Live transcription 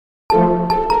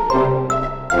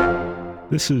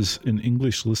This is an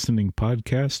English listening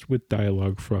podcast with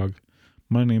Dialogue Frog.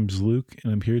 My name's Luke,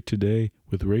 and I'm here today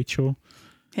with Rachel.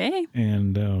 Hey.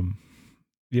 And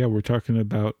we're talking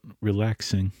about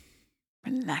relaxing.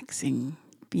 Relaxing.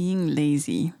 Being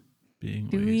lazy.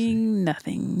 Doing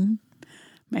nothing.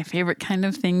 My favorite kind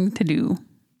of thing to do.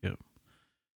 Yep.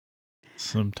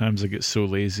 Sometimes I get so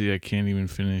lazy I can't even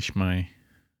finish my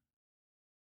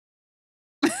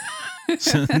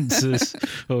sentences.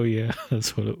 Oh yeah,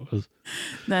 that's what it was.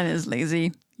 That is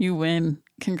lazy. You win.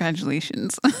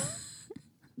 Congratulations.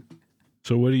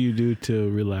 So what do you do to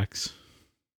relax?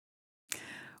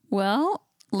 Well,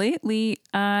 lately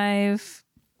I've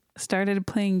started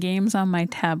playing games on my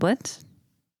tablet.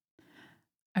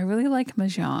 I really like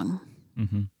Mahjong.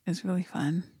 Mm-hmm. It's really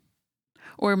fun.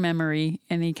 Or Memory,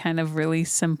 any kind of really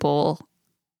simple,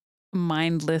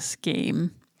 mindless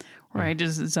game where I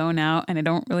just zone out and I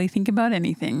don't really think about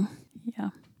anything.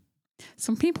 Yeah.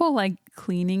 Some people like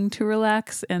cleaning to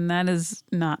relax, and that is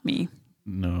not me.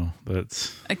 No,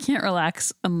 I can't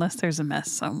relax unless there's a mess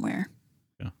somewhere.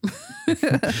 Yeah.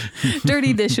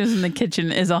 Dirty dishes in the kitchen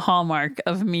is a hallmark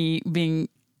of me being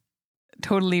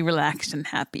totally relaxed and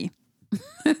happy.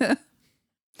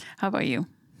 How about you?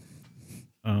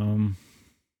 I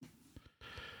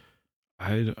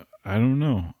don't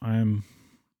know. I'm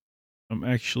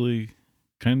actually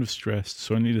kind of stressed,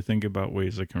 so I need to think about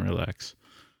ways I can relax.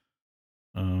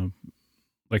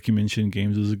 Like you mentioned,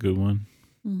 games is a good one.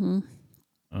 Mm-hmm.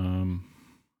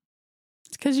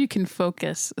 It's because you can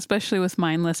focus, especially with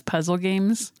mindless puzzle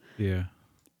games. Yeah.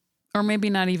 Or maybe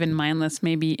not even mindless,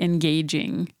 maybe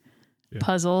engaging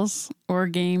puzzles or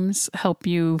games help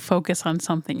you focus on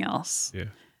something else. Yeah.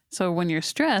 So when you're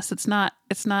stressed, it's not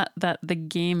that the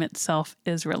game itself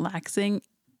is relaxing.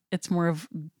 It's more of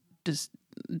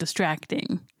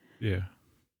distracting. Yeah.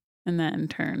 And that in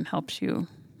turn helps you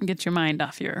get your mind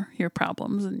off your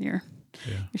problems and your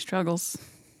struggles.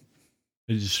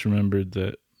 I just remembered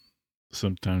that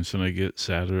sometimes when I get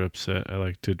sad or upset, I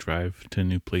like to drive to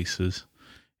new places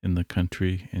in the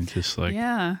country and just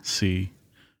see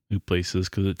new places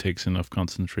because it takes enough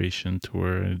concentration to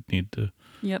where I need to.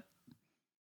 Yep.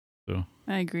 So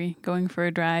I agree. Going for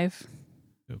a drive.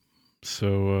 Yep.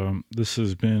 So this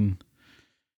has been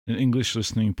an English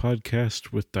listening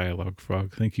podcast with Dialogue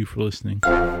Frog. Thank you for listening.